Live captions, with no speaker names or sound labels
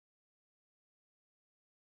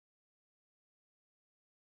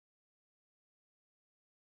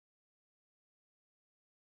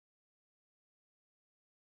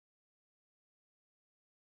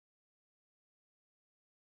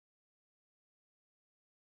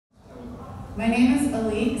My name is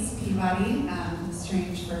Alix, Peabody.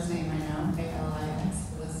 Strange first name, I know, A-L-I-X,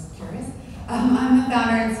 was curious. I'm the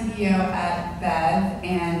founder and CEO at Bev,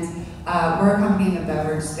 and we're a company in the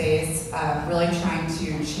beverage space, really trying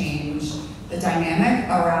to change the dynamic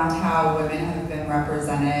around how women have been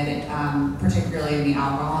represented, particularly in the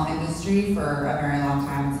alcohol industry for a very long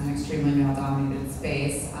time. It's an extremely male-dominated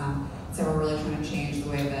space. So we're really trying to change the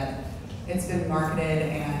way that it's been marketed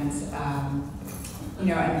and,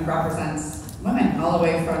 and represents women all the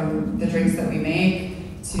way from the drinks that we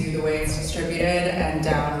make to the way it's distributed and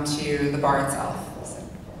down to the bar itself.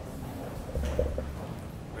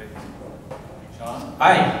 Great. Sean?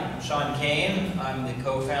 Hi, I'm Kane. I'm the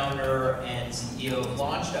co-founder and CEO of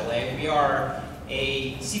LaunchedLA. We are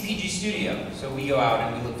a CPG studio, so we go out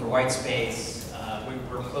and we look for white space. We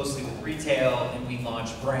work closely with retail and we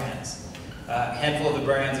launch brands. A handful of the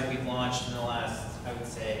brands that we've launched in the last, I would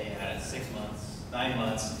say, 6 months, 9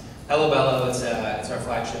 months. HelloBello is it's our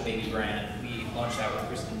flagship baby brand. We launched that with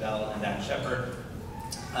Kristen Bell and Dan Shepard.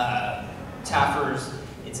 Taffers,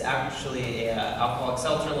 it's actually an alcoholic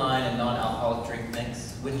seltzer line and non-alcoholic drink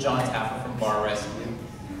mix with John Taffer from Bar Rescue.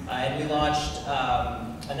 And we launched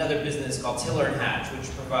another business called Tiller and Hatch, which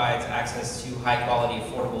provides access to high-quality,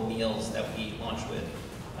 affordable meals that we launched with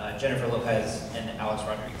Jennifer Lopez and Alex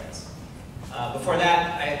Rodriguez. Before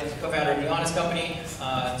that, I was a co-founder of The Honest Company.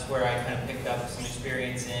 It's where I kind of picked up some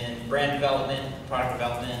experience in brand development, product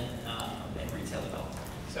development, and retail development.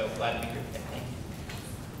 So glad to be here today. Thank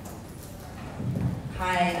you.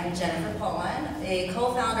 Hi, I'm Jennifer Pullen, a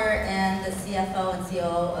co-founder and the CFO and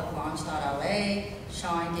COO of LaunchedLA.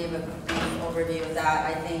 Sean gave a brief overview of that.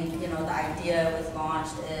 I think the idea with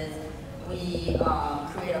Launched is we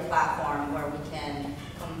create a platform where we can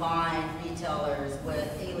combine retailers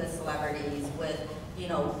with A-list celebrities with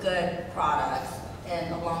good products,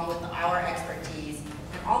 and along with our expertise,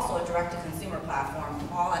 and also a direct-to-consumer platform,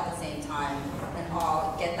 all at the same time, and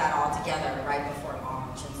all get that all together right before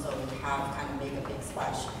launch. And so we have kind of make a big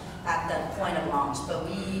splash at the point of launch. But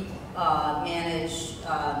we manage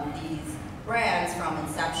these brands from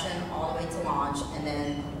inception all the way to launch, and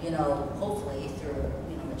then hopefully through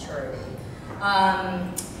maturity.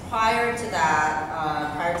 Prior to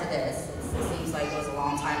that, prior to this, it seems like it was a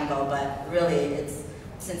long time ago, but really it's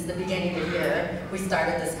since the beginning of the year we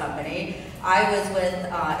started this company. I was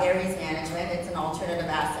with Ares Management. It's an alternative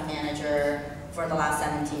asset manager for the last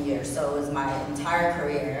 17 years, so it was my entire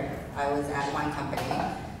career. I was at one company,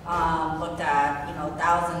 looked at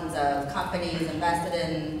thousands of companies, invested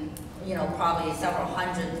in probably several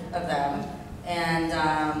hundred of them,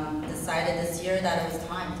 and decided this year that it was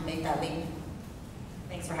time to make that leap.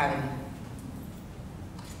 Thanks for having me.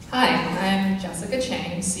 Hi, I'm Jessica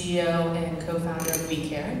Chang, CEO and co-founder of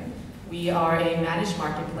WeeCare. We are a managed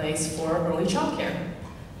marketplace for early childcare.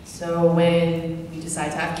 So when we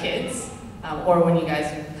decide to have kids, or when you guys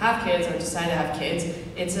have kids or decide to have kids,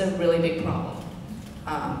 it's a really big problem.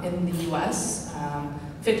 In the US,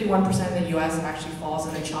 51% of the US actually falls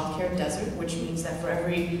in a childcare desert, which means that for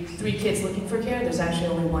every 3 kids looking for care, there's actually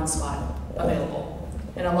only 1 spot available.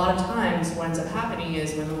 And a lot of times what ends up happening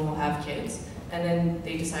is women will have kids and then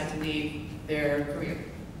they decide to leave their career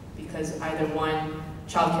because either 1,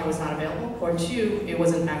 childcare was not available, or 2, it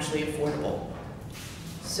wasn't actually affordable.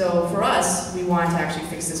 So for us, we wanted to actually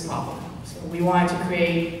fix this problem. So we wanted to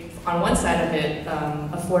create, on one side of it,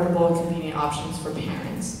 affordable and convenient options for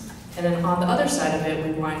parents. And then on the other side of it,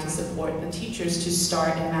 we wanted to support the teachers to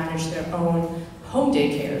start and manage their own home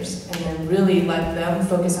daycares, and then really let them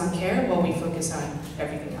focus on care while we focus on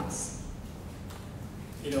everything else.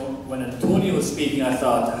 When Antonio was speaking, I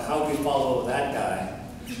thought, how do we follow that guy?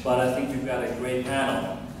 But I think we've got a great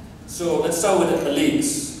panel. So let's start with Alix.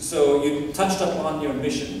 So you touched upon your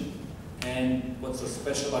mission and what's so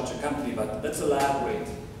special about your company, but let's elaborate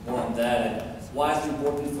more on that and why it's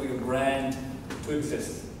important for your brand to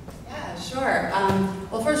exist. Yeah, sure.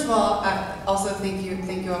 Well, first of all, also thank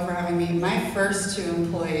you all for having me. My first 2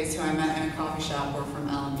 employees who I met in a coffee shop were from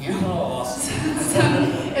LMU. Oh, awesome. So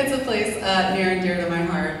it's a place near and dear to my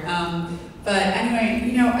heart. But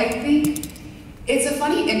anyway, I think it's a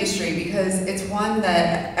funny industry because it's one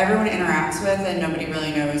that everyone interacts with and nobody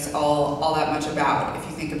really knows all that much about. If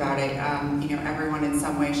you think about it, everyone in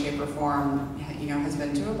some way, shape, or form, has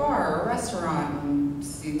been to a bar or a restaurant and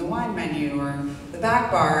seen the wine menu or the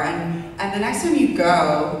back bar. And the next time you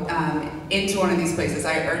go into one of these places,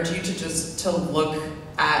 I urge you to look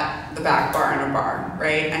at the back bar in a bar,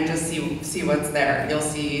 right? And just see what's there. You'll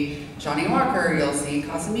see Johnny Walker, you'll see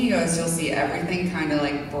Casamigos, you'll see everything kind of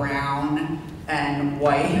like brown and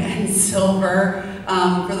white and silver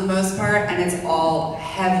for the most part, and it's all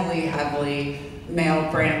heavily male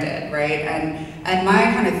branded, right? And my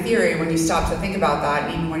kind of theory when you stop to think about that,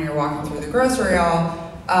 and even when you're walking through the grocery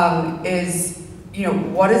aisle, is, you know,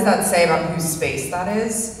 what does that say about whose space that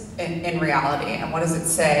is in reality, and what does it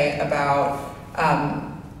say about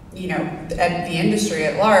you know, at the industry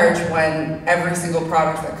at large, when every single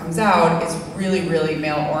product that comes out is really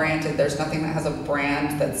male-oriented. There's nothing that has a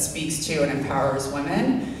brand that speaks to and empowers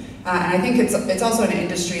women. And I think it's also an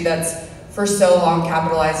industry that's for so long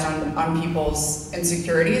capitalized on people's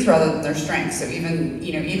insecurities rather than their strengths. So even,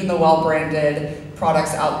 you know, even the well-branded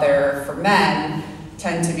products out there for men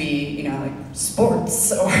tend to be, you know, like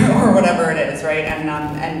sports or whatever it is, right?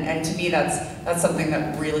 And to me, that's something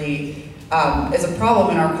that really is a problem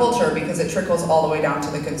in our culture, because it trickles all the way down to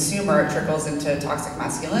the consumer. It trickles into toxic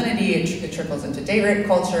masculinity, it trickles into date rape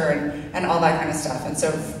culture and all that kind of stuff. And so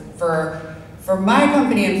for my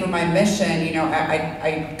company and for my mission, you know,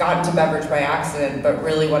 I got into beverage by accident, but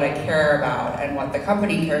really what I care about and what the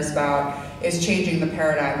company cares about is changing the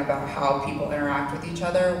paradigm about how people interact with each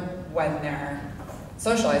other when they're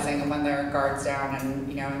socializing and when their guard's down and,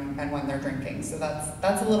 you know, and when they're drinking. So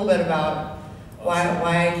that's a little bit about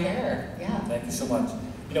why I care. Yeah. Thank you so much.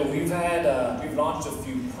 You know, we've launched a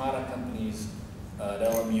few product companies at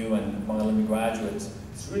LMU and among LMU graduates.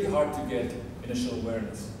 It's really hard to get initial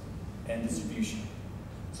awareness and distribution.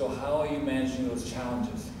 So how are you managing those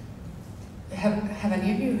challenges? Have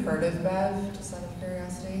any of you heard of Bev, just out of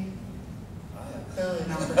curiosity? Clearly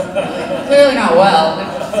not well.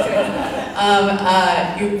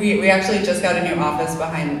 We actually just got a new office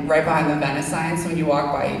right behind the Venice sign, so when you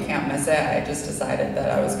walk by, you can't miss it. I just decided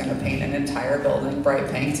that I was going to paint an entire building bright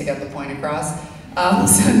pink to get the point across.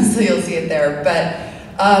 So you'll see it there. But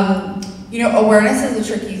you know, awareness is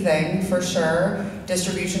a tricky thing for sure.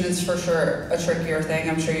 Distribution is for sure a trickier thing.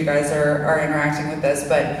 I'm sure you guys are interacting with this,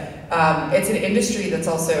 but it's an industry that's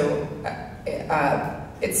also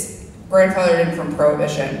it's grandfathered in from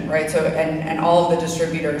Prohibition, right? So, and all of the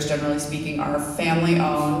distributors, generally speaking, are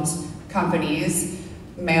family-owned companies,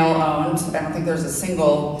 male-owned. I don't think there's a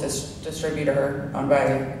single distributor owned by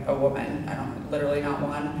a woman. Literally not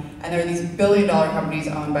one. And there are these billion-dollar companies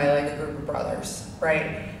owned by like a group of brothers,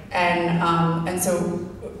 right? And so,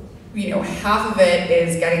 you know, half of it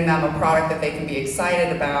is getting them a product that they can be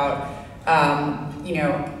excited about, you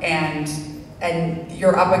know, and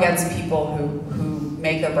you're up against people who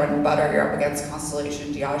make their bread and butter. You're up against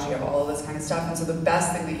Constellation, Diageo, all of this kind of stuff. And so the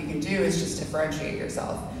best thing that you can do is just differentiate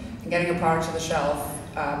yourself. And getting a product to the shelf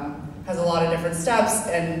has a lot of different steps.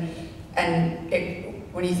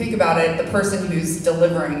 When you think about it, the person who's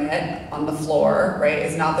delivering it on the floor, right,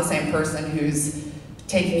 is not the same person who's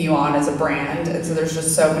taking you on as a brand. And so there's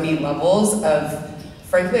just so many levels of,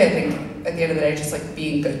 frankly, I think at the end of the day, just like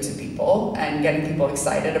being good to people and getting people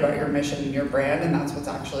excited about your mission and your brand, and that's what's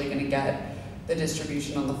actually going to get the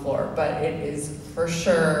distribution on the floor. But it is for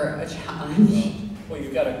sure a challenge. Well,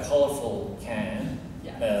 you've got a colorful can.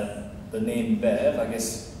 Yes. The name Bev, I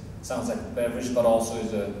guess, sounds like a beverage, but also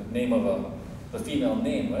is a name of a female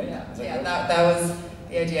name, right? Yeah, that was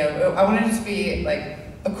the idea. I wanted it to be like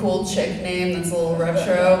a cool chick name that's a little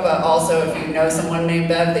retro, but also if you know someone named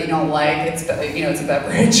Bev that you don't like, it's, you know, it's a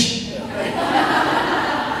beverage.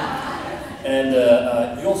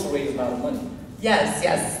 And you also raised a lot of money. Yes,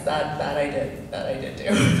 that I did do.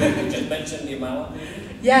 Can you just mention the amount?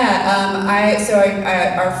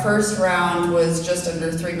 Yeah, our first round was just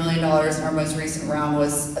under $3 million, and our most recent round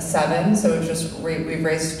was a 7. So we've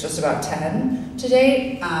raised just about 10 to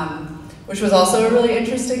date, which was also a really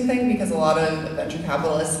interesting thing because a lot of venture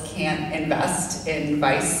capitalists can't invest in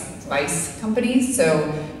vice companies,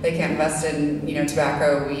 so they can't invest in, you know,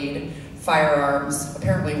 tobacco, weed, firearms,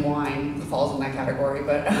 apparently wine falls in that category,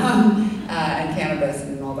 but and cannabis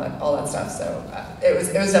and all that stuff. So it was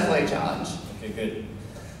definitely a challenge. Okay, good.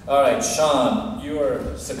 All right, Sean, you're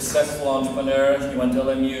a successful entrepreneur. You went to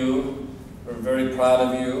LMU. We're very proud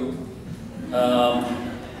of you.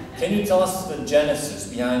 Can you tell us the genesis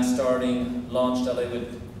behind starting LaunchedLA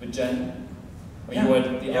with Jenn? You were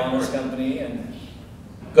at the honors company and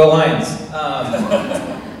go Lions.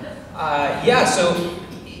 Yeah, so.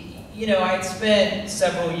 You know, I'd spent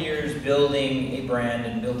several years building a brand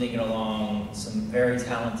and building it along some very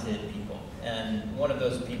talented people. And one of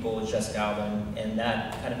those people was Jessica Alvin, and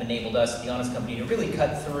that kind of enabled us at the Honest Company to really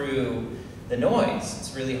cut through the noise.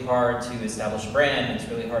 It's really hard to establish a brand, it's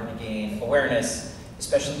really hard to gain awareness,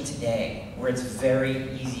 especially today, where it's very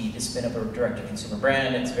easy to spin up a direct-to-consumer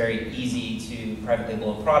brand, it's very easy to private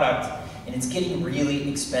label a product, and it's getting really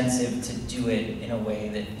expensive to do it in a way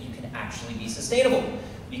that you can actually be sustainable.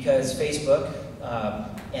 because Facebook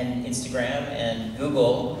and Instagram and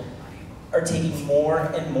Google are taking more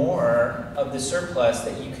and more of the surplus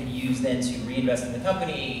that you could use then to reinvest in the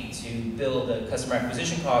company, to build a customer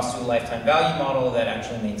acquisition cost to a lifetime value model that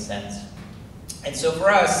actually makes sense. And so for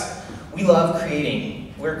us, we love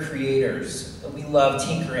creating. We're creators. We love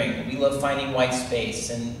tinkering. We love finding white space,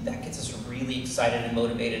 and that gets us really excited and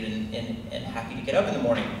motivated and happy to get up in the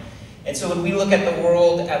morning. And so when we look at the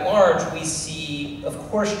world at large, we see, of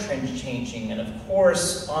course, trends changing, and of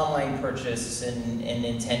course, online purchase and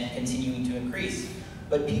intent continuing to increase.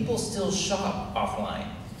 But people still shop offline.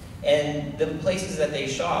 And the places that they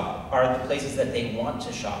shop are the places that they want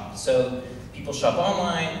to shop. So people shop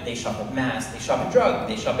online, they shop at mass, they shop at drug,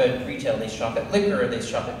 they shop at retail, they shop at liquor, they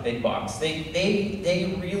shop at big box.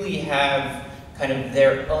 They really have kind of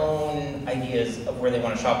their own ideas of where they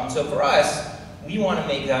want to shop. And so for us, we want to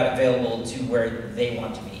make that available to where they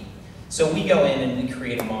want to be. So we go in and we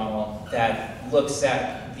create a model that looks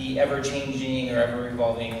at the ever-changing or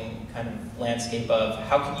ever-evolving kind of landscape of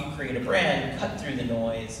how can you create a brand, cut through the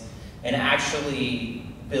noise, and actually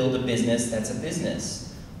build a business that's a business.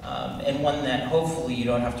 And one that hopefully you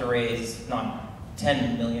don't have to raise not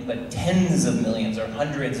 10 million, but tens of millions or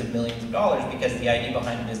hundreds of millions of dollars, because the idea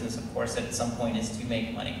behind a business, of course, at some point is to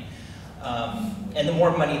make money. And the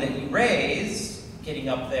more money that you raise, getting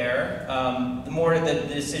up there, the more the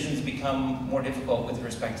decisions become more difficult with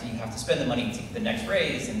respect to you have to spend the money to get the next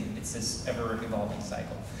raise, and it's this ever-evolving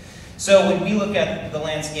cycle. So when we look at the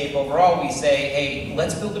landscape overall, we say, hey,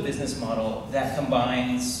 let's build a business model that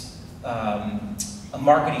combines a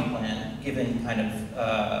marketing plan, given kind of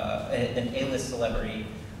an A-list celebrity.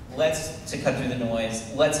 To cut through the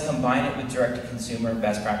noise, let's combine it with direct-to-consumer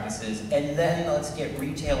best practices, and then let's get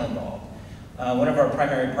retail involved. One of our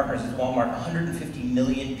primary partners is Walmart. 150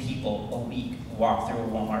 million people a week walk through a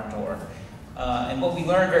Walmart door. And what we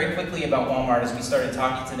learned very quickly about Walmart as we started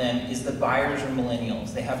talking to them is the buyers are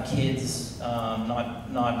millennials. They have kids,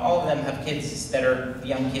 not all of them have kids that are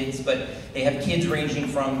young kids, but they have kids ranging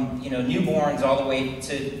from newborns all the way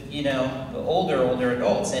to older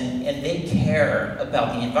adults, and they care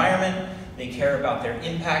about the environment, they care about their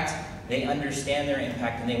impact, they understand their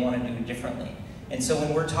impact, and they want to do it differently. And so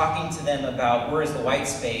when we're talking to them about where is the white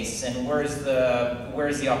space and where is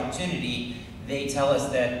the opportunity, they tell us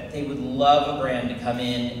that they would love a brand to come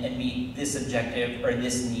in and meet this objective or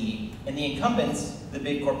this need. And the incumbents, the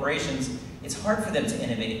big corporations, it's hard for them to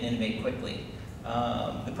innovate quickly.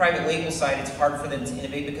 The private label side, it's hard for them to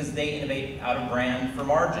innovate because they innovate out of brand for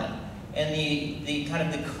margin. And the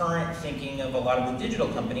kind of the current thinking of a lot of the digital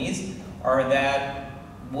companies are that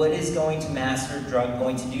what is going to Master Drug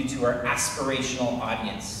going to do to our aspirational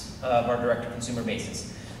audience of our direct-to-consumer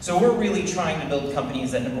basis? So we're really trying to build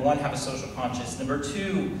companies that, number one, have a social conscience, number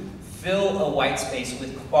two, fill a white space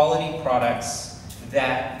with quality products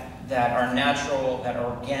that are natural, that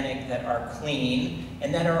are organic, that are clean,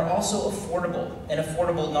 and that are also affordable. And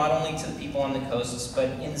affordable not only to the people on the coasts, but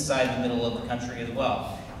inside the middle of the country as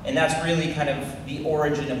well. And that's really kind of the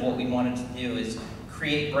origin of what we wanted to do, is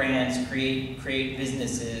create brands, create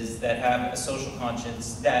businesses that have a social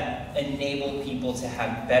conscience, that enable people to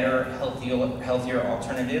have better, healthier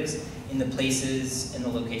alternatives in the places and the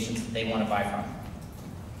locations that they want to buy from.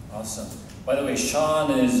 Awesome. By the way, Sean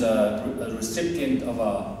is a recipient of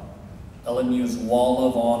LMU's Wall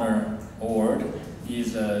of Honor Award.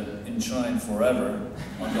 He's enshrined forever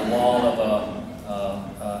on the wall of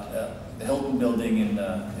the Hilton building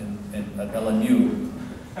at LMU.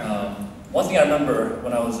 One thing I remember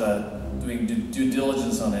when I was doing due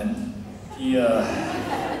diligence on him, he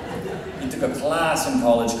took a class in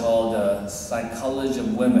college called Psychology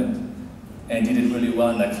of Women, and he did really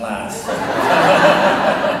well in that class.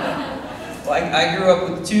 Well, I grew up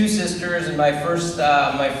with two sisters, and my first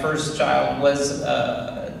child was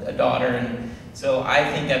a daughter, and so I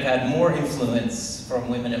think I've had more influence from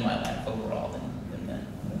women in my life overall than men.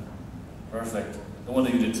 Perfect. No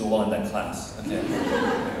wonder you did so well in that class. Okay.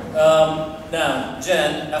 Now,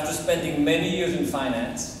 Jenn, after spending many years in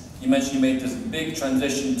finance, you mentioned you made this big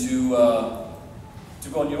transition to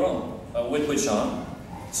go on your own with Sean.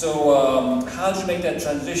 So, how did you make that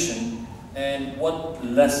transition, and what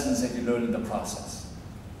lessons have you learned in the process?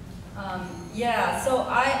 Yeah, so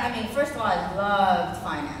I mean, first of all, I loved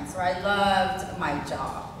finance, or I loved my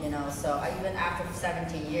job, so even after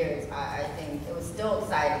 17 years, I think it was still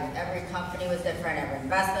exciting. Every company was different, every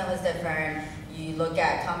investment was different. You look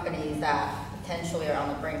at companies that potentially are on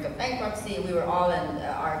the brink of bankruptcy. We were all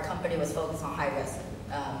our company was focused on high risk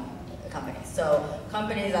companies. So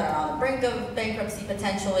companies that are on the brink of bankruptcy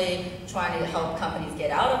potentially, trying to help companies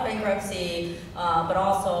get out of bankruptcy, but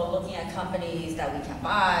also looking at companies that we can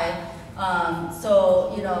buy.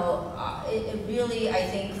 So, you know, it really, I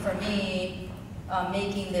think for me,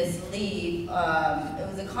 making this leap, it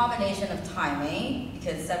was a combination of timing,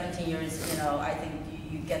 because 17 years, you know, I think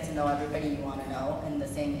you get to know everybody you want to know in the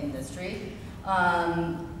same industry.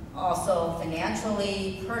 Also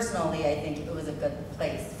financially, personally, I think it was a good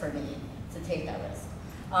place for me to take that risk.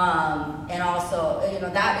 And also, you know,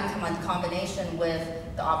 that in combination with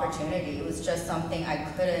the opportunity, it was just something I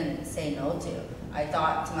couldn't say no to. I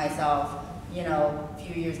thought to myself, you know, a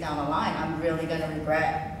few years down the line, I'm really going to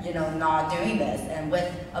regret, you know, not doing this. And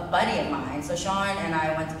with a buddy of mine, so Sean and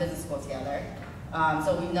I went to business school together.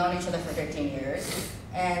 So we've known each other for 15 years.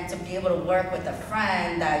 And to be able to work with a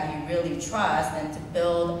friend that you really trust and to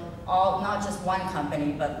build not just one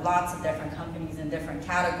company, but lots of different companies in different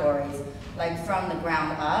categories, like from the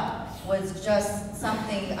ground up, was just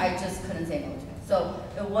something I just couldn't say no to. So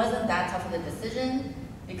it wasn't that tough of a decision,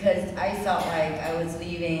 because I felt like I was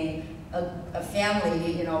leaving a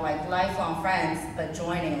family, you know, like lifelong friends, but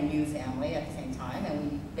joining a new family at the same time.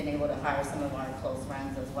 And we've been able to hire some of our close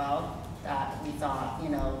friends as well that we thought, you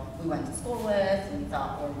know, we went to school with and we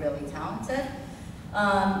thought were really talented.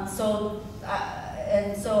 And so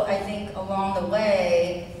I think along the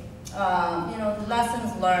way, you know, the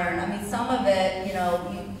lessons learned, I mean, some of it, you know,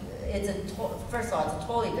 first of all, it's a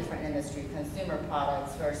totally different industry, consumer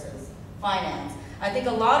products versus finance. I think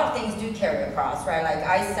a lot of things do carry across, right? Like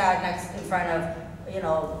I sat in front of, you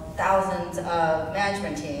know, thousands of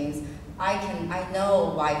management teams. I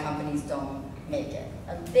know why companies don't make it.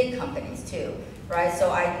 Big companies too, right?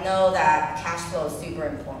 So I know that cash flow is super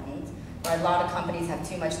important, right? A lot of companies have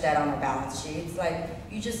too much debt on their balance sheets. Like,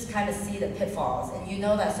 you just kind of see the pitfalls, and you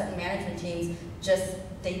know that certain management teams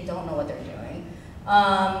they don't know what they're doing.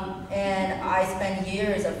 And I spend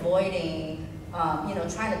years avoiding, you know,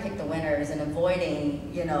 trying to pick the winners and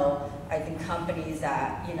avoiding, you know, I think companies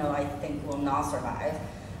that, you know, I think will not survive.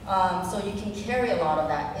 So you can carry a lot of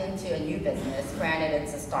that into a new business. Granted,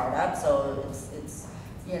 it's a startup, so it's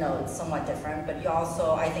you know, it's somewhat different, but you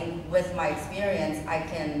also, I think with my experience, I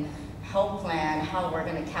can help plan how we're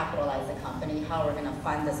going to capitalize the company, how we're going to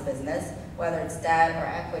fund this business, whether it's debt or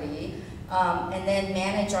equity, and then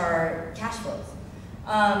manage our cash flows.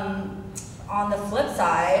 On the flip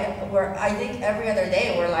side, I think every other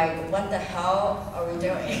day we're like, what the hell are we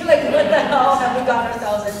doing? Like, what the hell have we got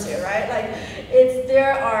ourselves into, right? Like,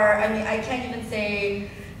 I mean, I can't even say,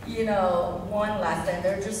 you know, one lesson.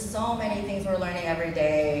 There are just so many things we're learning every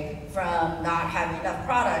day, from not having enough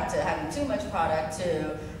product to having too much product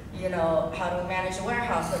to, you know, how to manage a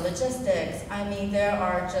warehouse or logistics. I mean, there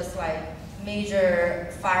are just like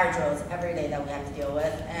major fire drills every day that we have to deal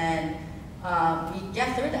with, and you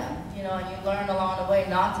get through them, you know, and you learn along the way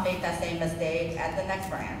not to make that same mistake at the next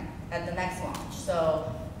brand, at the next launch.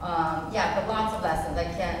 So, yeah, but lots of lessons.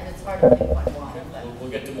 It's hard to pinpoint one. Okay. We'll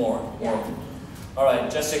get to more. Yeah. All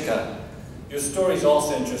right, Jessica, your story is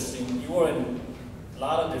also interesting. You were in a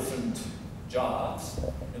lot of different jobs,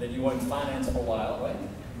 and then you were in finance for a while, right?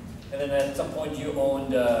 And then at some point you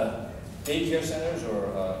owned daycare centers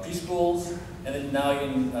or preschools, and then now you're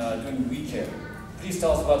doing WeeCare. Please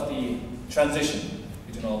tell us about the transition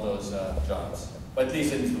between all those jobs, but at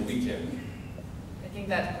least into WeeCare. I think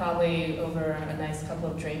that's probably over a nice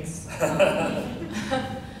couple of drinks.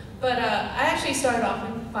 But I actually started off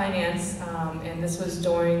in finance, and this was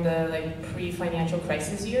during the pre-financial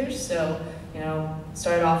crisis years. So, you know,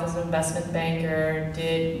 started off as an investment banker,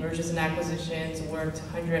 did mergers and acquisitions, worked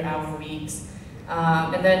 100-hour weeks,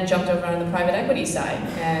 and then jumped over on the private equity side.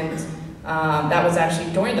 And that was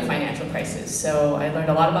actually during the financial crisis. So I learned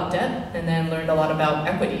a lot about debt, and then learned a lot about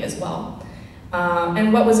equity as well.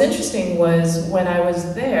 And what was interesting was when I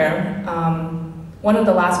was there, one of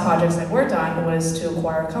the last projects I worked on was to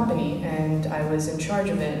acquire a company, and I was in charge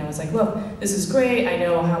of it. And I was like, look, this is great. I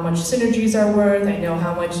know how much synergies are worth. I know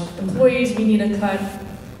how much employees we need to cut.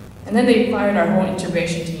 And then they fired our whole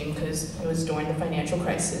integration team because it was during the financial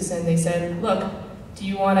crisis. And they said, look, do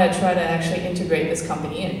you want to try to actually integrate this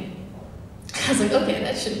company in? I was like, okay,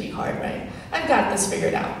 that shouldn't be hard, right? I've got this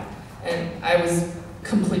figured out. And I was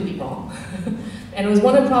completely wrong. And it was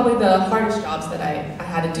one of probably the hardest jobs that I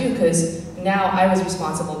had to do, because now I was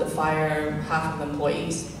responsible to fire half of the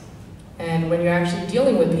employees. And when you're actually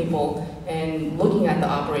dealing with people and looking at the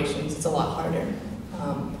operations, it's a lot harder.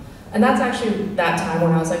 And that's actually that time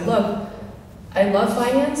when I was like, look, I love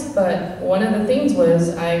finance, but one of the things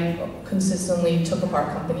was I consistently took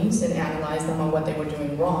apart companies and analyzed them on what they were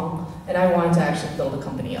doing wrong, and I wanted to actually build a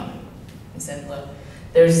company up. I said, look,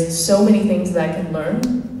 There's so many things that I can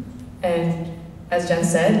learn, and as Jen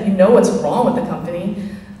said, you know what's wrong with the company.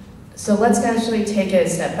 So let's actually take it a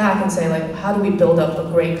step back and say, like, how do we build up a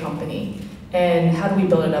great company? And how do we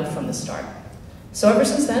build it up from the start? So ever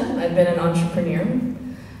since then, I've been an entrepreneur.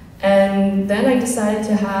 And then I decided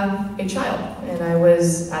to have a child. And I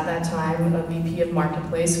was, at that time, a VP of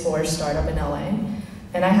Marketplace for a startup in LA.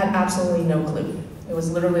 And I had absolutely no clue. It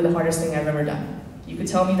was literally the hardest thing I've ever done. You could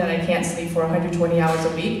tell me that I can't sleep for 120 hours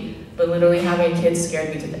a week, but literally having a kid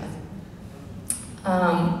scared me to death.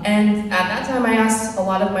 And at that time, I asked a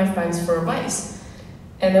lot of my friends for advice.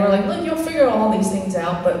 And they were like, look, you'll figure all these things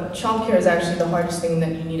out, but childcare is actually the hardest thing that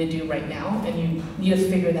you need to do right now, and you need to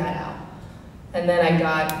figure that out. And then I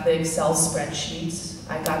got the Excel spreadsheets,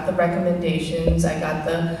 I got the recommendations, I got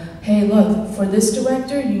the, hey, look, for this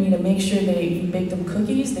director, you need to make sure you bake them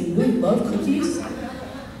cookies, they really love cookies.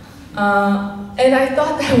 And I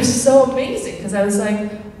thought that was so amazing, because I was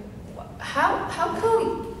like, how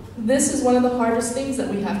come this is one of the hardest things that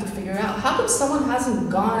we have to figure out? How come someone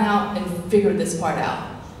hasn't gone out and figured this part out?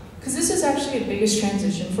 Because this is actually the biggest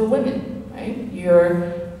transition for women, right?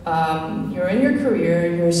 You're in your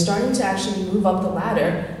career, you're starting to actually move up the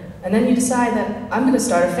ladder, and then you decide that I'm going to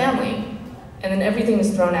start a family, and then everything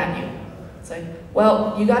is thrown at you. It's like,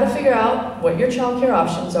 well, you got to figure out what your childcare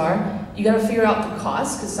options are. You got to figure out the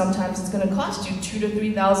cost, because sometimes it's going to cost you $2,000 to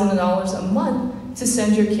 $3,000 a month to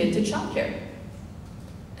send your kid to childcare.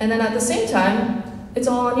 And then at the same time, it's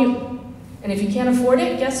all on you. And if you can't afford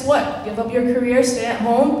it, guess what? Give up your career, stay at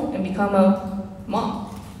home, and become a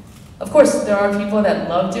mom. Of course, there are people that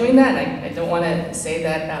love doing that, and I don't want to say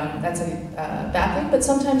that that's a bad thing, but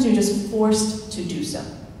sometimes you're just forced to do so.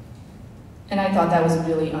 And I thought that was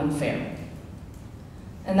really unfair.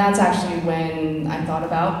 And that's actually when I thought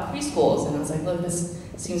about preschools, and I was like, look, this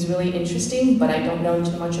seems really interesting, but I don't know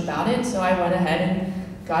too much about it, so I went ahead and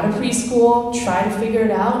got a preschool, tried to figure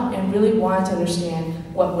it out, and really wanted to understand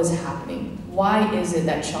what was happening. Why is it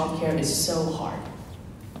that childcare is so hard?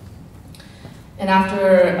 And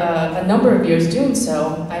after a number of years doing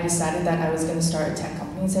so, I decided that I was going to start a tech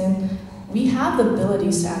company saying, we have the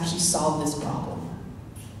abilities to actually solve this problem.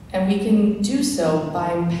 And we can do so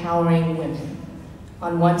by empowering women.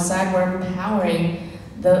 On one side, we're empowering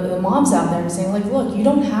the moms out there and saying, like, look, you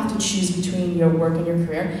don't have to choose between your work and your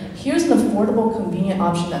career. Here's an affordable, convenient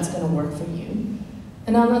option that's going to work for you.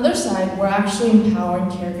 And on the other side, we're actually empowering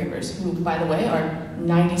caregivers, who, by the way, are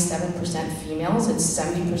 97% females and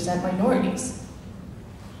 70% minorities.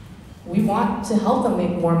 We want to help them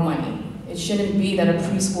make more money. It shouldn't be that a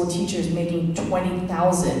preschool teacher is making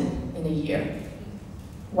 $20,000 in a year.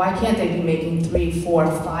 Why can't they be making 3, 4,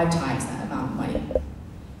 5 times that amount of money?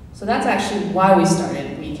 So that's actually why we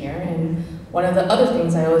started WeeCare. And one of the other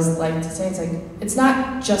things I always like to say is, like, it's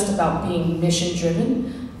not just about being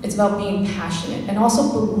mission-driven, it's about being passionate and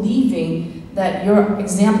also believing that you're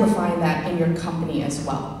exemplifying that in your company as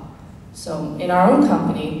well. So in our own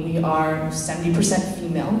company, we are 70%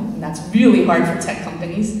 female, and that's really hard for tech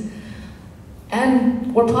companies.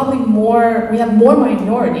 And we're probably we have more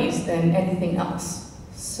minorities than anything else.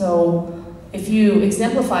 So if you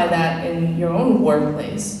exemplify that in your own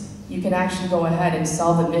workplace, you can actually go ahead and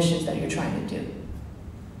solve the missions that you're trying to do.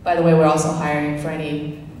 By the way, we're also hiring for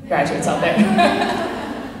any graduates out there.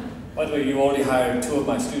 By the way, you already hired 2 of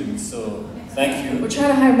my students, so thank you. We're trying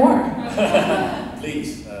to hire more.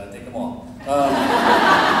 Please, take them all.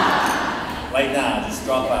 Right now, just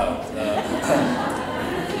drop out.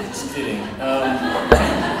 Just kidding.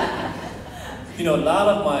 You know, a lot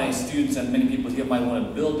of my students and many people here might want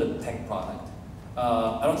to build a tech product.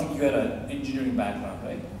 I don't think you had an engineering background,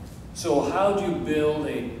 right? So how do you build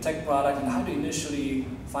a tech product, and how do you initially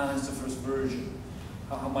finance the first version?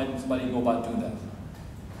 How might somebody go about doing that?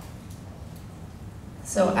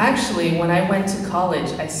 So actually, when I went to college,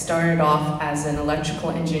 I started off as an electrical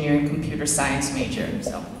engineering computer science major.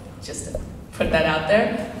 So just to put that out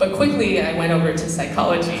there. But quickly, I went over to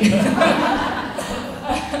psychology.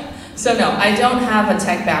 So no, I don't have a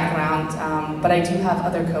tech background, but I do have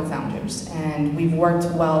other co-founders. And we've worked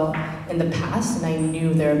well in the past, and I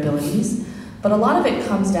knew their abilities. But a lot of it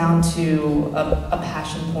comes down to a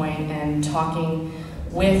passion point and talking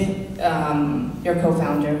with your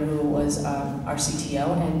co-founder, who was our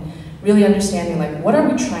CTO, and really understanding, like, what are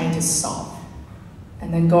we trying to solve?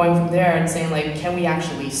 And then going from there and saying, like, can we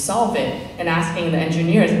actually solve it? And asking the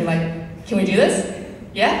engineers, and like, can we do this?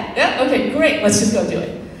 Yeah? Yeah? Okay, great, let's just go do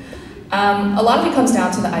it. A lot of it comes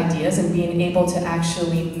down to the ideas and being able to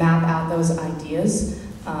actually map out those ideas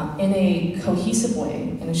in a cohesive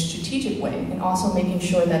way, in a strategic way, and also making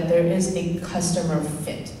sure that there is a customer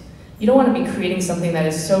fit. you don't want to be creating something that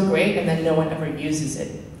is so great and then no one ever uses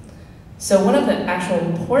it. So one of the actual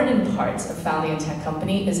important parts of founding a tech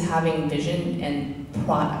company is having vision and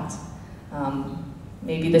product.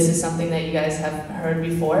 Maybe this is something that you guys have heard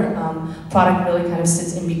before. Product really kind of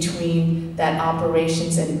sits in between that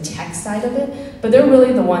operations and tech side of it, but they're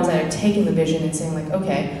really the ones that are taking the vision and saying like,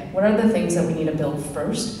 okay, what are the things that we need to build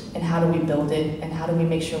first, and how do we build it, and how do we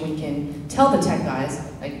make sure we can tell the tech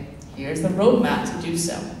guys, like, here's the roadmap to do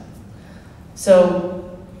so.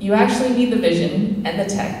 So you actually need the vision and the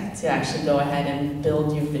tech to actually go ahead and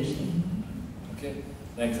build your vision. Okay,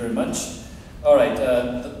 thanks very much. All right,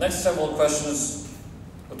 the next several questions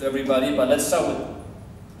to everybody, but let's start with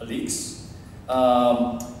Alix.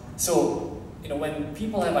 So, you know, when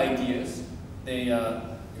people have ideas,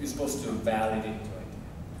 you're supposed to validate your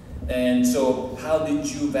idea. And so, how did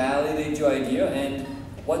you validate your idea, and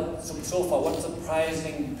so far, what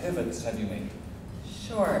surprising pivots have you made?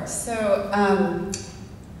 Sure. So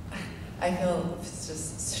I feel it's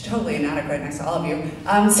just totally inadequate next to all of you.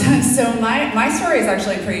 So my story is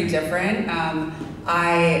actually pretty different.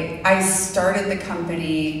 I started the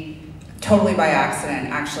company totally by accident,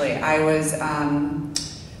 actually. I was,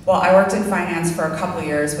 well, I worked in finance for a couple of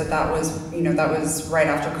years, but that was, you know, that was right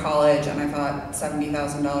after college, and I thought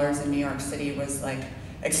 $70,000 in New York City was like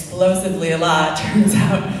explosively a lot. Turns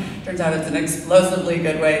out it's an explosively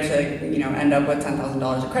good way to, you know, end up with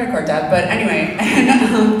 $10,000 of credit card debt. But anyway,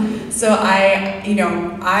 and so I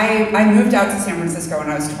moved out to San Francisco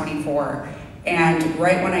when I was 24. And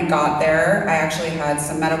right when I got there, I actually had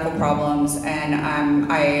some medical problems, and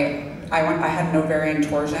I had an ovarian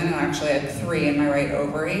torsion, and I actually had 3 in my right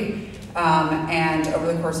ovary. And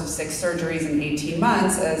over the course of 6 surgeries in 18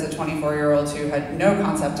 months, as a 24-year-old who had no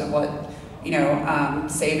concept of what, you know,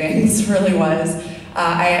 savings really was,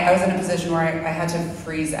 I was in a position where I had to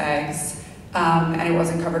freeze eggs, and it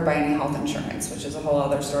wasn't covered by any health insurance, which is a whole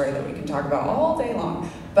other story that we can talk about all day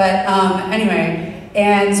long. But anyway.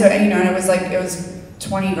 And so, you know, and it was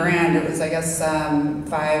 20 grand. It was, I guess,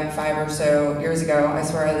 five or so years ago. I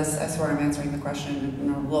swear I'm answering the question in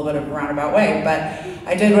a little bit of a roundabout way. But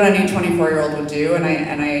I did what any 24-year-old would do, and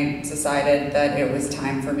I decided that it was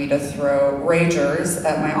time for me to throw ragers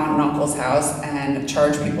at my aunt and uncle's house and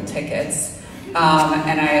charge people tickets.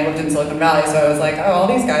 And I lived in Silicon Valley, so I was like, oh, all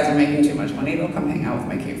these guys are making too much money. They'll come hang out with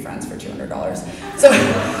my cute friends for $200.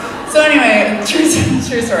 So anyway,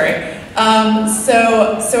 true story.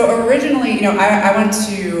 So originally, you know, I went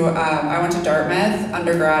to Dartmouth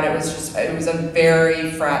undergrad. It was a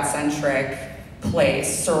very frat-centric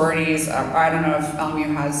place. Sororities, I don't know if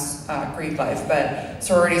LMU has Greek life, but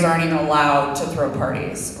sororities aren't even allowed to throw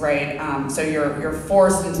parties, right? So you're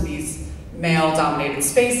forced into these male-dominated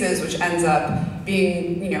spaces, which ends up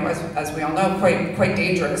being, you know, as we all know, quite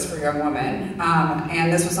dangerous for young women.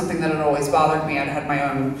 And this was something that had always bothered me. I'd had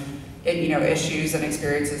my own, you know, issues and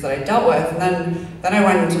experiences that I dealt with. And then I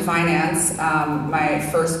went into finance. My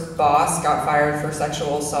first boss got fired for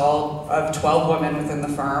sexual assault of 12 women within the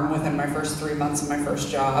firm within my first 3 months of my first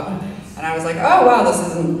job. And I was like, oh wow, this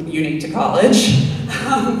isn't unique to college.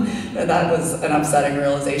 That was an upsetting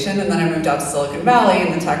realization. And then I moved out to Silicon Valley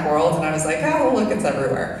in the tech world, and I was like, oh, look, it's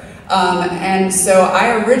everywhere. And so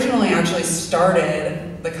I originally actually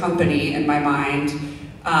started the company in my mind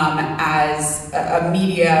as a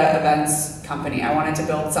media events company. I wanted to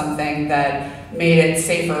build something that made it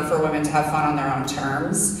safer for women to have fun on their own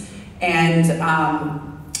terms.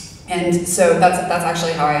 And so that's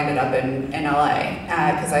actually how I ended up in LA,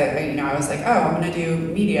 because I was like, oh, I'm gonna do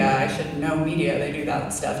media. I should know media. They do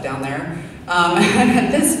that stuff down there. And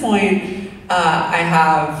at this point, I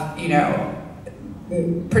have, you know,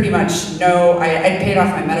 pretty much I paid off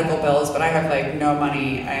my medical bills, but I have like no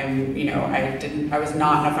money. I was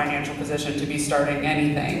not in a financial position to be starting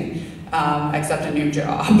anything except a new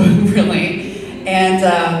job, really. And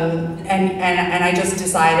I just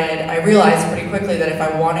decided, I realized pretty quickly that if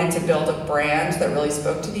I wanted to build a brand that really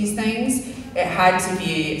spoke to these things, it had to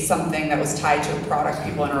be something that was tied to a product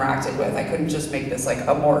people interacted with. I couldn't just make this like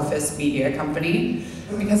amorphous media company,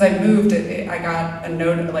 because I moved, I got a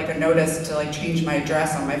notice to like change my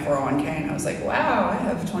address on my 401k, and I was like, wow, I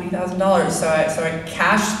have $20,000. So I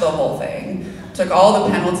cashed the whole thing, took all the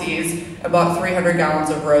penalties, and bought 300 gallons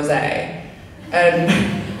of rosé.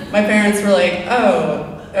 And my parents were like,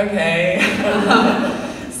 oh, okay.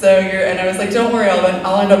 And I was like, don't worry,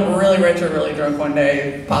 I'll end up really rich or really drunk one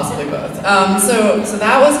day, possibly both. So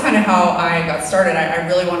that was kind of how I got started. I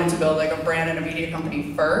really wanted to build like a brand and a media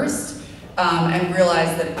company first, and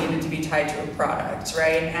realized that it needed to be tied to a product,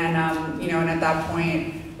 right? And and at that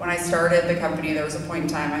point, when I started the company, there was a point in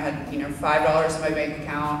time I had $5 in my bank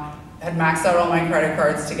account, had maxed out all my credit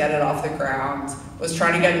cards to get it off the ground, was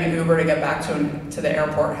trying to get an Uber to get back to the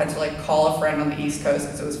airport, had to like call a friend on the East Coast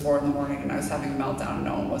because it was 4 in the morning and I was having a meltdown and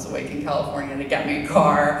no one was awake in California to get me a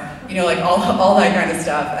car, you know, like all that kind of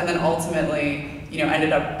stuff. And then ultimately, you know,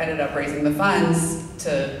 ended up raising the funds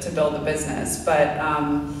to build the business. But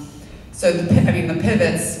so the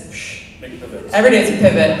pivots, Big pivots. every day is a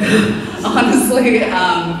pivot, honestly, you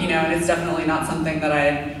know, and it's definitely not something that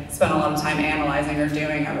I spent a lot of time analyzing or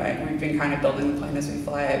doing. We've been kind of building the plane as we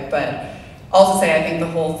fly it, but also say I think the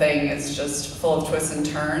whole thing is just full of twists and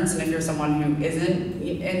turns, and if you're someone who isn't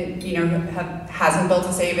in, you know, hasn't built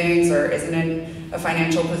a savings or isn't in a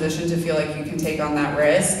financial position to feel like you can take on that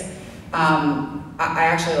risk, I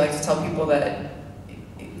actually like to tell people that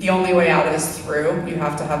the only way out is through. You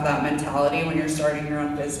have to have that mentality when you're starting your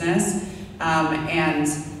own business,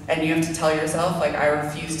 and you have to tell yourself, like, I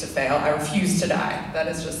refuse to fail, I refuse to die. That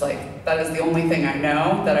is just like, that is the only thing I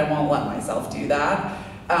know, that I won't let myself do that.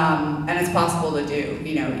 And it's possible to do,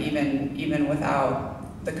 you know, even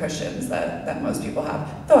without the cushions that most people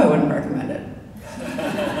have, though I wouldn't recommend it.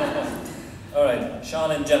 All right,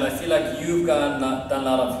 Sean and Jen, I feel like you've done a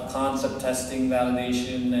lot of concept testing,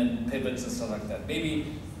 validation, and pivots and stuff like that.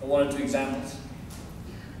 Maybe 1 or 2 examples.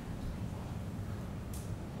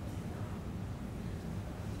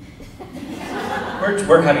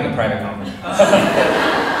 We're having a private conference.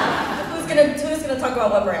 Who's gonna talk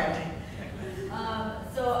about what brand?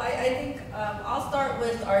 So I think I'll start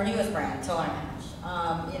with our newest brand, Tiller and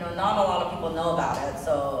Hatch. You know, not a lot of people know about it,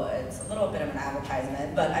 so it's a little bit of an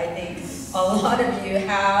advertisement. But I think a lot of you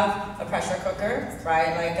have a pressure cooker,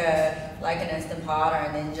 right? Like an Instant Pot or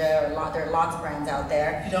a Ninja, or there are lots of brands out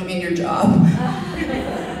there. You don't mean your job.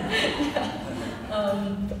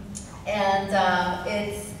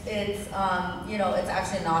 It's you know, it's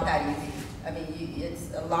actually not that easy. I mean,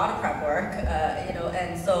 it's a lot of prep work, you know,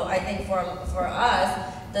 and so I think for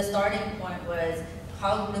us, the starting point was,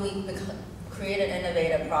 how do we create an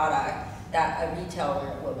innovative product that a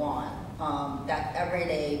retailer would want, that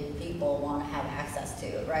everyday people want to have access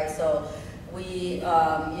to, right? So we,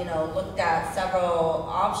 you know, looked at several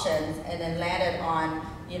options and then landed on,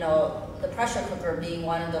 you know, the pressure cooker being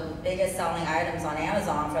one of the biggest selling items on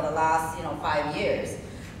Amazon for the last, you know, 5 years.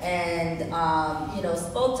 And, you know,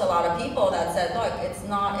 spoke to a lot of people that said, look, it's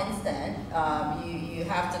not instant. You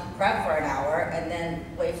have to prep for an hour and then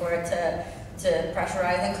wait for it to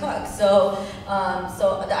pressurize and cook. So,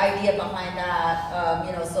 so the idea behind that,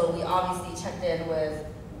 you know, so we obviously checked in with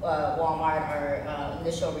Walmart, our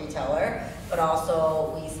initial retailer, but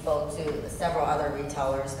also we spoke to several other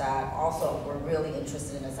retailers that also were really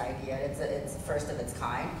interested in this idea. It's first of its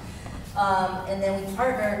kind. And then we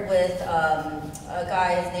partnered with a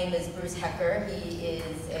guy, his name is Bruce Hecker. He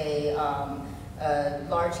is a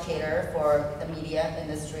large caterer for the media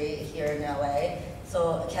industry here in LA.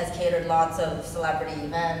 So has catered lots of celebrity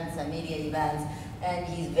events and media events, and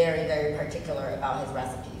he's very, very particular about his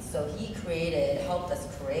recipes. So he helped us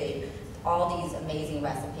create all these amazing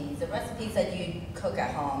recipes, the recipes that you cook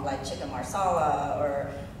at home, like chicken marsala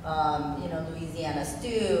or you know, Louisiana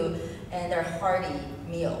stew, and they're hearty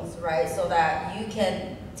meals, right? So that you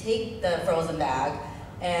can take the frozen bag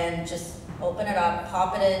and just open it up,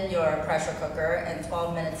 pop it in your pressure cooker, and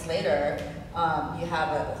 12 minutes later, you have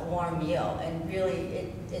a warm meal. And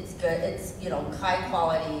really, it's good. It's, you know, high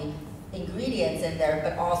quality ingredients in there,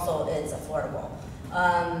 but also it's affordable.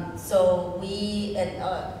 So we, and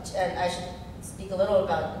I should speak a little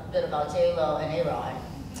bit about J-Lo and A-Rod.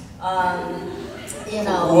 You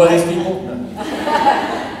know, who are these people?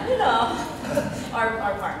 You know,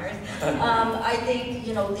 our partners. I think,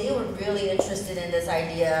 you know, they were really interested in this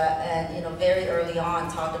idea, and, you know, very early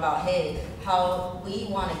on talked about, hey, how we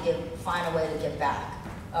want to find a way to give back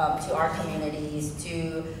to our communities. To,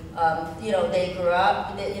 you know, they grew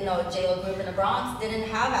up, you know, J-Lo grew up in the Bronx, didn't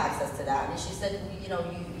have access to that, and she said, you know,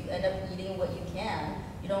 you end up eating what you can.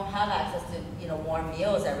 You don't have access to, you know, warm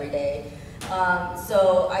meals every day.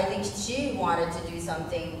 So I think she wanted to do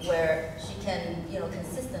something where she can, you know,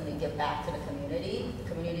 consistently give back to the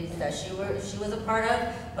communities that she was a part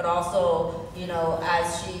of, but also, you know,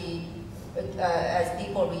 as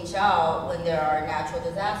people reach out when there are natural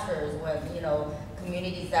disasters, when, you know,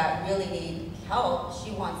 communities that really need help,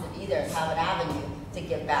 she wants to either have an avenue to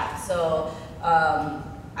give back. So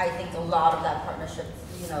I think a lot of that partnership,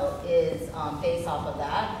 you know, is based off of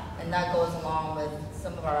that, and that goes along with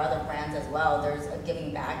some of our other brands as well. There's a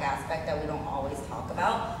giving back aspect that we don't always talk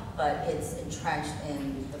about, but it's entrenched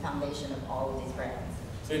in the foundation of all of these brands.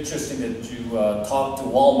 It's interesting that you talk to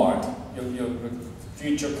Walmart, your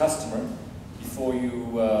future customer, before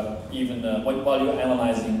you even, while you're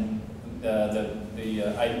analyzing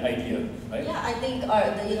idea, right? Yeah, I think the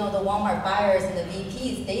Walmart buyers and the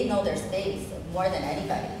VPs, they know their space more than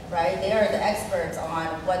anybody, right? They are the experts on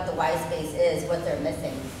what the white space is, what they're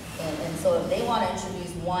missing. And so if they want to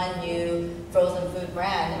introduce one new frozen food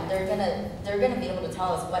brand, they're gonna be able to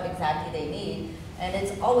tell us what exactly they need. And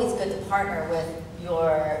it's always good to partner with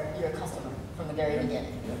your customer from the very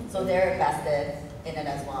beginning. So they're invested in it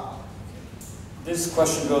as well. This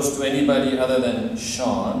question goes to anybody other than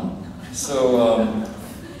Sean. So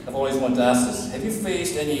I've always wanted to ask this. Have you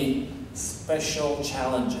faced any special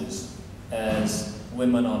challenges as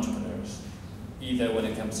women entrepreneurs? Either when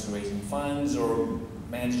it comes to raising funds or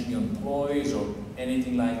managing your employees or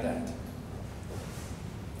anything like that?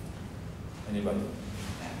 Anybody?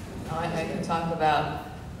 I can talk about.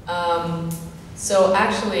 So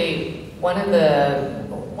actually, one of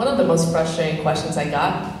the most frustrating questions I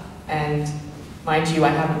got, and mind you, I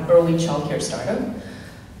have an early childcare startup,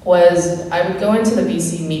 was I would go into the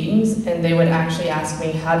VC meetings and they would actually ask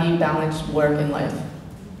me, how do you balance work and life?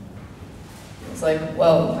 It's like,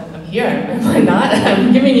 well, I'm here, am I not?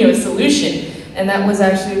 I'm giving you a solution. And that was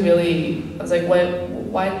actually really, I was like,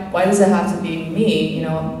 why does it have to be me? You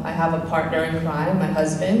know, I have a partner in crime, my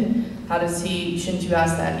husband. Shouldn't you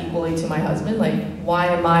ask that equally to my husband? Like, why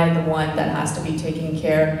am I the one that has to be taking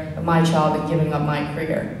care of my child and giving up my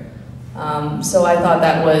career? So I thought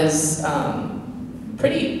that was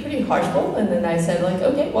pretty harshful, and then I said, like,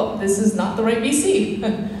 okay, well, this is not the right VC.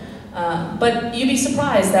 But you'd be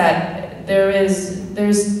surprised that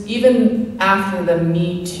there's even after the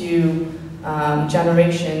Me Too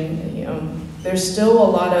generation, you know, there's still a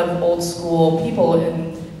lot of old school people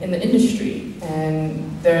in the industry, and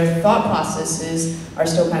their thought processes are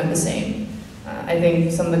still kind of the same. I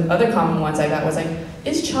think some of the other common ones I got was like,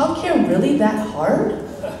 is childcare really that hard?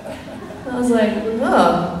 I was like,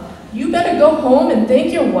 no, you better go home and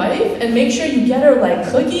thank your wife and make sure you get her like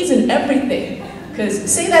cookies and everything. Because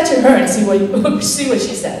say that to her and see what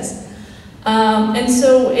she says. And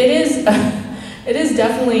so it is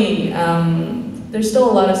definitely, there's still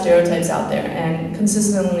a lot of stereotypes out there, and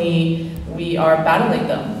consistently we are battling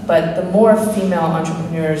them. But the more female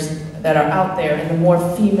entrepreneurs that are out there and the more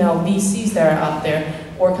female VCs that are out there,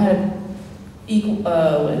 we're kind of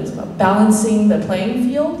balancing the playing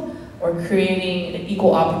field, or creating an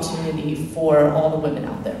equal opportunity for all the women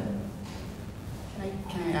out there.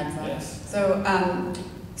 Can I add to that? Yes.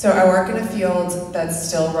 So I work in a field that's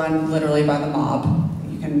still run literally by the mob.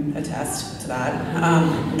 You can attest to that.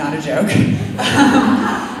 Not a joke.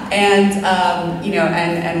 And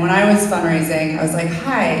when I was fundraising, I was like,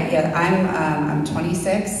 hi, yeah, I'm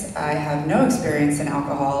 26. I have no experience in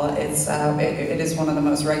alcohol. It is one of the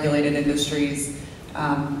most regulated industries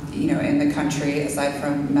in the country, aside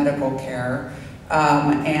from medical care.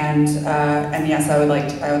 And yes, I would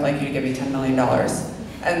like you to give me $10 million.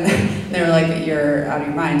 And they were like, you're out of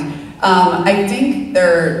your mind. I think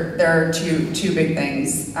there are two big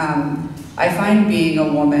things. I find being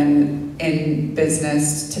a woman in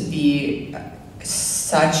business to be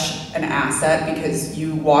such an asset, because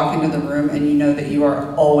you walk into the room and you know that you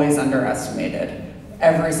are always underestimated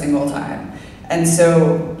every single time. And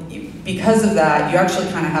so because of that, you actually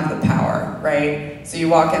kind of have the power, right? So you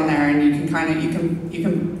walk in there and you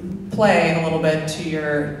can play a little bit to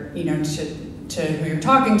your, to who you're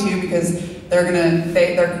talking to, because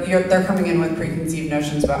they're coming in with preconceived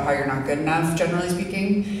notions about how you're not good enough, generally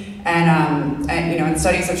speaking. And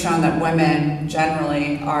studies have shown that women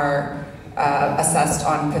generally are assessed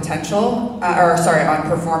on on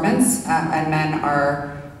performance, and men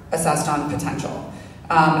are assessed on potential.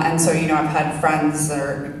 And so, I've had friends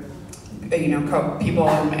or people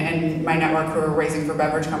in my network who are raising for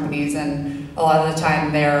beverage companies, and a lot of the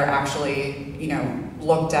time they're actually,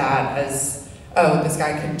 looked at as, oh, this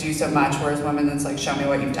guy could do so much, whereas women, it's like, show me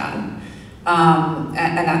what you've done. And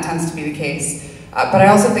that tends to be the case. But I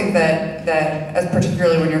also think that as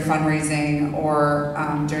particularly when you're fundraising or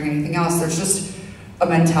doing anything else, there's just a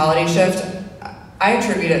mentality shift. I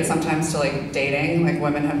attribute it sometimes to like dating. Like,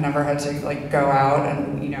 women have never had to like go out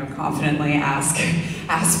and confidently ask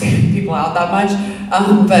people out that much.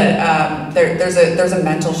 But there's a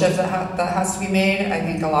mental shift that has to be made. I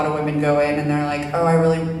think a lot of women go in and they're like, oh, I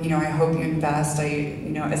really I hope you invest.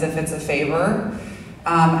 As if it's a favor.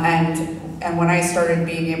 And when I started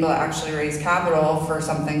being able to actually raise capital for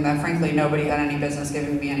something that frankly nobody had any business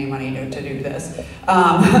giving me any money to do this, a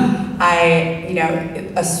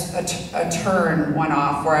turn went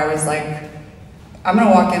off where I was like, I'm gonna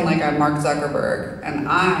walk in like I'm Mark Zuckerberg, and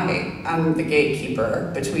I am the gatekeeper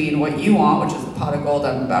between what you want, which is the pot of gold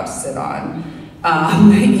I'm about to sit on,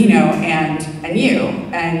 you know, and you,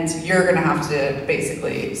 and you're gonna have to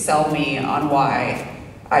basically sell me on why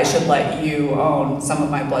I should let you own some of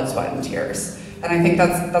my blood, sweat, and tears. And I think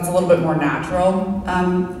that's a little bit more natural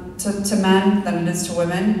to men than it is to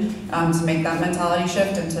women, to make that mentality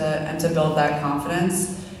shift and to build that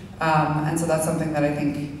confidence. And so that's something that I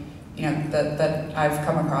think, you know, that I've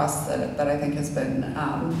come across that I think has been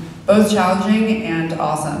both challenging and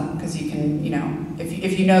awesome, because you can, you know,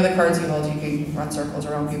 if you know the cards you hold, you can run circles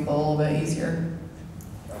around people a little bit easier.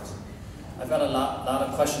 I've got a lot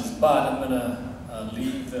of questions, but I'm gonna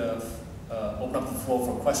open up the floor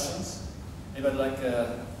for questions. Anybody like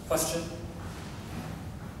a question?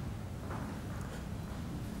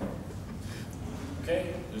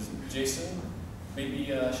 Okay, there's Jason. Maybe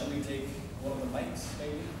shall we take one of the mics?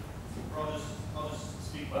 Maybe. I'll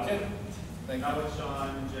just speak loud. Okay. Thank you. Alix,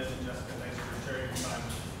 Sean, Jenn, and Jessica, thanks for sharing your time.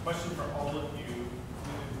 Question for all of you: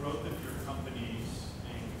 with the growth of your companies,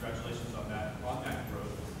 and congratulations on that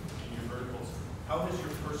growth in your verticals, how has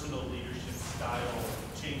your personal leadership style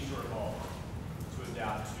changed or evolved to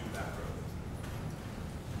adapt to that growth?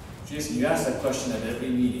 Jason, you ask that question at every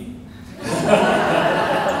meeting.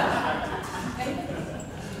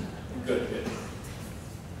 Good.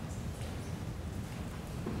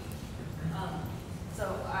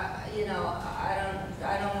 You know,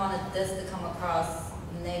 I don't want this to come across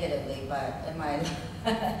negatively, but in my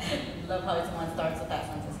love how someone starts with that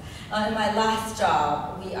sentence. In my last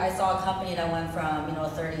job, I saw a company that went from, you know,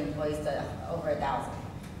 30 employees to over 1,000,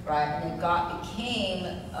 right? And it became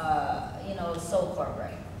you know, so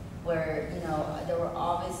corporate, where, you know, there were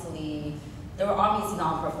obviously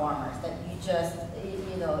non-performers that you just,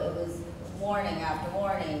 you know, it was warning after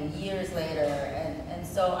warning, years later, and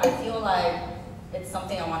so I feel like it's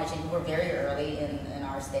something I want to change. We're very early in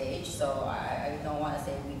our stage, so I don't want to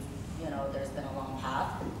say we've, you know, there's been a long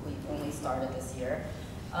path. We've only started this year,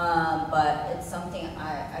 but it's something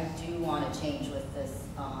I do want to change with this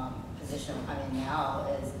position I'm in now.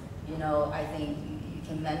 Is, you know, I think you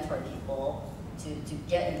can mentor people to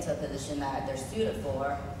get into a position that they're suited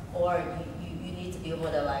for, or you need to be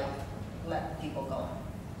able to like let people go.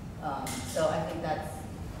 So I think that's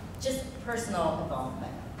just personal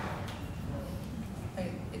involvement.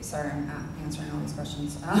 Sorry, I'm not answering all these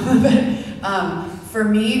questions. But for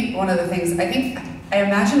me, one of the things, I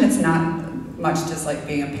imagine it's not much just like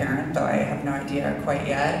being a parent, though I have no idea quite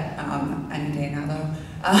yet. Any day now, though.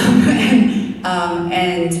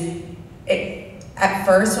 At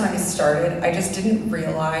first, when I started, I just didn't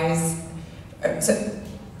realize. So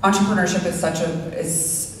entrepreneurship is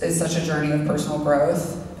such a journey of personal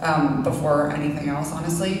growth before anything else,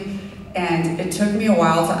 honestly. And it took me a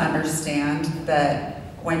while to understand that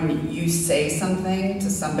when you say something to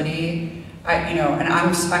somebody, you know, and I'm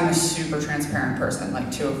a super transparent person,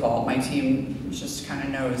 like to a fault. My team just kind of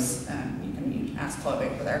knows. You can ask Chloe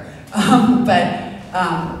over there.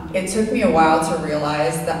 But it took me a while to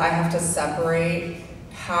realize that I have to separate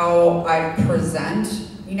how I present,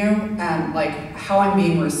 you know, like how I'm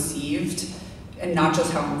being received, and not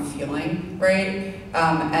just how I'm feeling, right?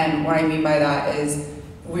 And what I mean by that is,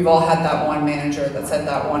 we've all had that one manager that said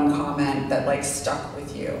that one comment that like stuck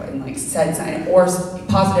with you and like said something, or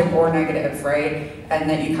positive or negative, right? And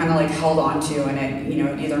that you kind of like held on to, and it, you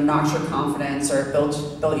know, either knocked your confidence or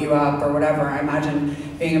built you up or whatever. I imagine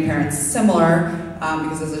being a parent's similar,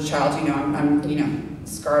 because as a child, you know, I'm you know,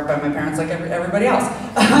 scarred by my parents like everybody else.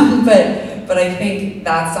 But I think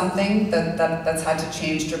that's something that's had to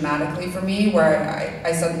change dramatically for me, where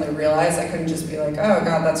I suddenly realized I couldn't just be like, oh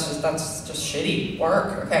God, that's just shitty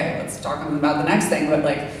work. Okay, let's talk about the next thing. But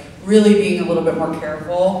like really being a little bit more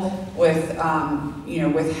careful with you know,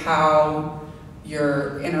 with how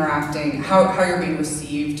you're interacting, how you're being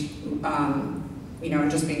received, you know,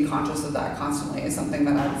 and just being conscious of that constantly is something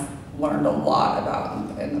that I've learned a lot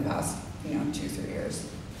about in the past, you know, 2-3 years.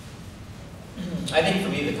 I think for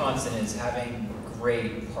me the constant is having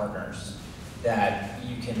great partners that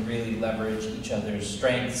you can really leverage each other's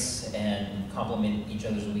strengths and complement each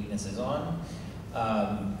other's weaknesses on.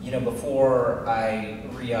 You know, before I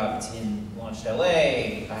re-upped in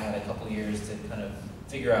LaunchedLA, I had a couple years to kind of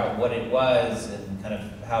figure out what it was and kind of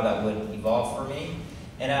how that would evolve for me.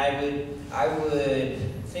 And I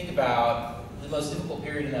would think about the most difficult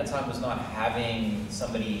period in that time was not having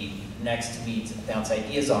somebody next to me to bounce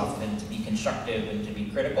ideas off and to be constructive and to be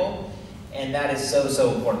critical. And that is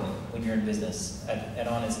so important when you're in business. At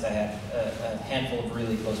Honest, I had a handful of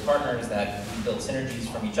really close partners that we built synergies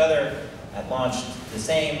from each other. At Launched, the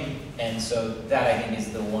same. And so that I think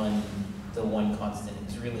is the one constant,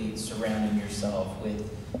 is really surrounding yourself with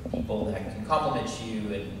people that can complement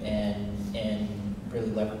you and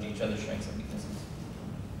really leverage each other's strengths and weaknesses.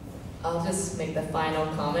 I'll just make the final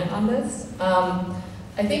comment on this.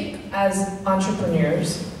 I think as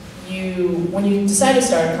entrepreneurs, when you decide to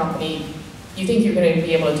start a company, you think you're going to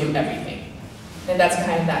be able to do everything. And that's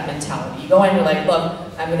kind of that mentality. You go in, you're like, look,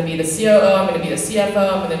 I'm going to be the COO, I'm going to be the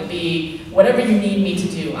CFO, I'm going to be whatever you need me to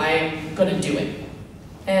do, I'm going to do it.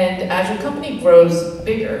 And as your company grows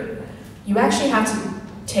bigger, you actually have to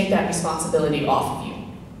take that responsibility off of you.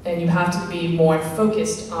 And you have to be more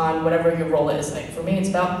focused on whatever your role is. Like for me, it's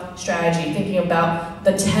about strategy, thinking about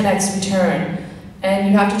the 10x return. And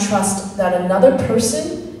you have to trust that another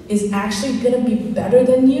person is actually going to be better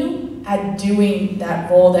than you at doing that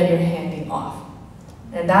role that you're handing off.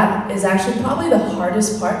 And that is actually probably the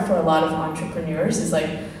hardest part for a lot of entrepreneurs is like,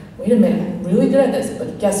 wait a minute, I'm really good at this,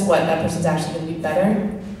 but guess what? That person's actually going to be better,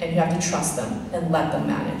 and you have to trust them and let them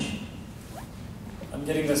manage. I'm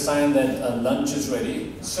getting the sign that lunch is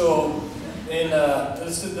ready. So,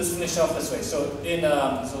 let's finish off this way. So,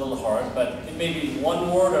 it's a little hard, but in maybe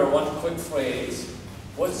one word or one quick phrase,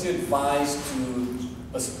 what's your advice to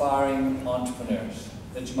aspiring entrepreneurs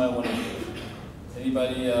that you might want to give?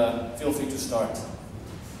 Anybody, feel free to start.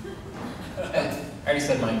 I already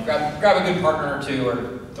said mine. Grab a good partner or two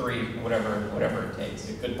or three, whatever it takes.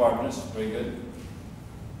 Good partners, very good.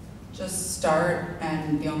 Just start,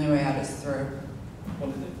 and the only way out is through. What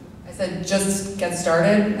is it? I said just get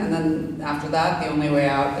started, and then after that, the only way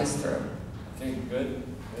out is through. Okay, good.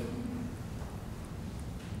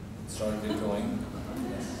 Start get going.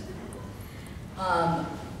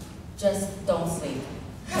 Just don't sleep.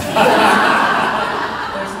 There's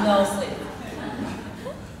no sleep.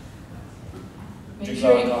 Drink a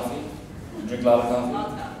lot of coffee. Drink a lot of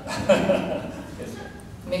coffee. Yes.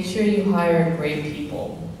 Make sure you hire great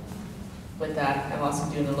people. With that, I'm also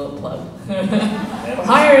doing a little plug. We're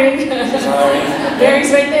hiring. She's hiring.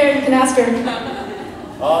 Mary's right there, you can ask her.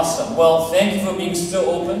 Awesome. Well, thank you for being so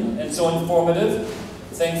open and so informative.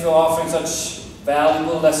 Thank you for offering such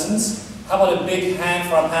valuable lessons. How about a big hand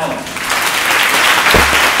for our panel?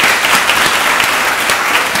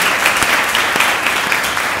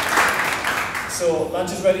 So,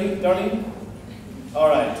 lunch is ready, Darlene? All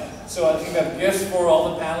right. So I think we have gifts for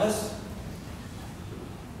all the panelists.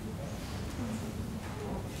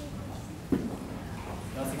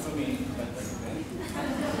 Nothing for me, but that's okay.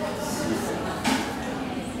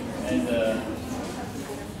 And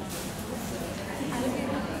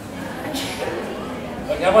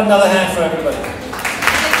okay, how about another hand for everybody?